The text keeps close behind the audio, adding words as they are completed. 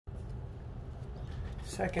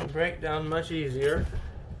Second breakdown much easier.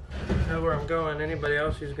 I know where I'm going. Anybody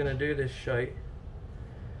else who's going to do this shite,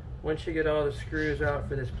 once you get all the screws out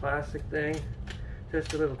for this plastic thing,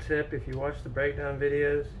 just a little tip, if you watch the breakdown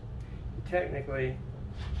videos,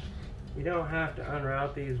 you don't have to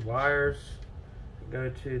unroute these wires. Go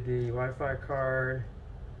to the Wi-Fi card,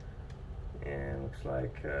 and looks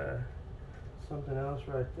like something else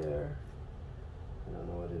right there. I don't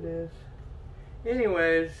know what it is.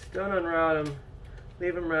 Anyways, don't unroute them.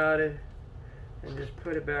 Leave them routed and just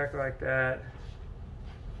put it back like that.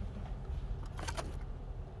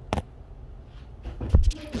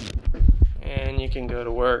 And you can go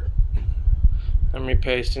to work. I'm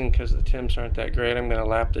repasting because the temps aren't that great. I'm going to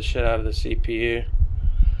lap the shit out of the CPU.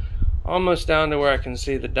 Almost down to where I can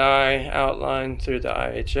see the die outline through the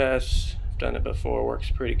IHS. I've done it before, works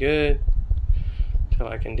pretty good. Until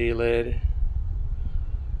I can delid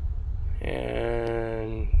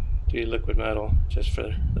and do liquid metal just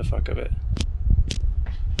for the fuck of it.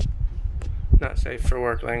 Not safe for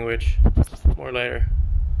work language. More later.